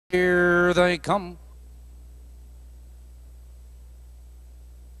Here they come.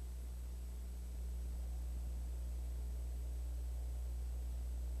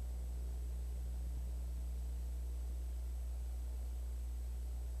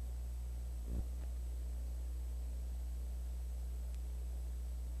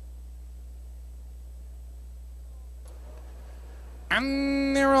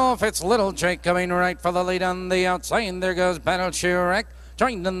 And they're off. It's Little Jake coming right for the lead on the outside. There goes Battle Chirac.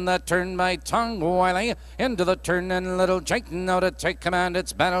 Joined in the turn by Tongue Wiley. Into the turn and Little Jake now to take command.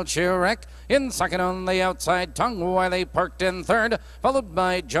 It's Battle Chirac. In second on the outside, Tongue Wiley parked in third. Followed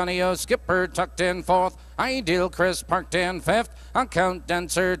by Johnny O. Skipper tucked in fourth. Ideal Chris parked in fifth. Account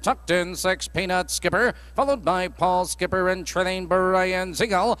Dancer tucked in sixth. Peanut Skipper. Followed by Paul Skipper and trailing Brian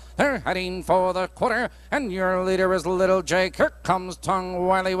Ziegel. They're heading for the quarter. And your leader is Little Jake. Here comes Tongue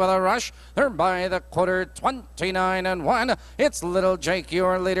Wiley with a rush. They're by the quarter 29-1. It's Little Jake,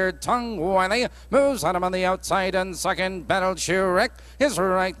 your leader. Tongue Wiley moves on him on the outside and second. Battle Chirac is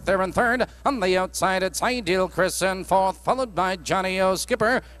right there in third. On the outside, it's Ideal Chris in fourth, followed by Johnny O.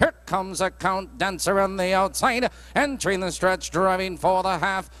 Skipper. Here comes Account Dancer on the outside. Entering the stretch, driving for the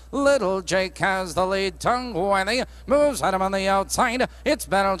half. Little Jake has the lead. Tongue Wiley moves at him on the outside. It's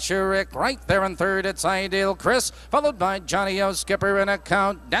Battle Chirac right there in third. It's Ideal Chris, followed by Johnny O. Skipper and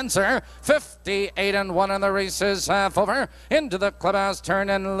Account Dancer. 58-1 in the race is half over. Into the clubhouse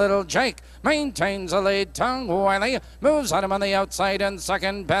turn and Little Jake maintains the lead. Tongue Wiley moves at him on the outside and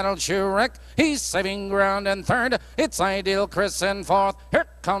second. Battle Chirac, he's saving ground in third. It's Ideal Chris in fourth. Here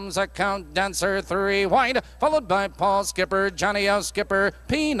comes Account Dancer three wide, followed by Paul Skipper, Johnny O. Skipper,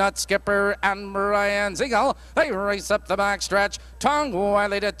 Peanut Skipper, and Brian Ziegel. They race up the backstretch. Tongue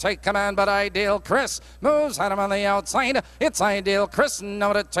Wiley to take command, but Ideal Chris moves at him on the outside. It's Ideal Chris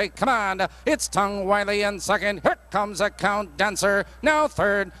now to take command. It's Tongue Wiley in second. Here comes Account Dancer, now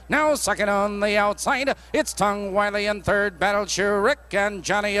third, now second on the outside. It's Tongue Wiley in third. Battle Chirac and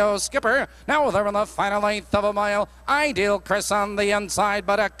Johnny O. Skipper. Now they're in the final eighth of a mile. Ideal Chris on the inside,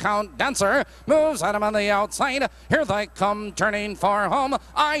 but Account Dancer moves at him on the outside. Here they come, turning for home.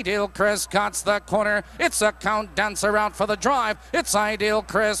 Ideal Chris cuts the corner. It's Account Dancer out for the drive. It's Ideal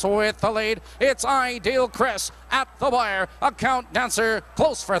Chris with the lead. It's Ideal Chris at the wire. Account Dancer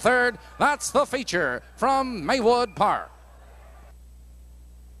close for third. That's the feature from Maywood Park.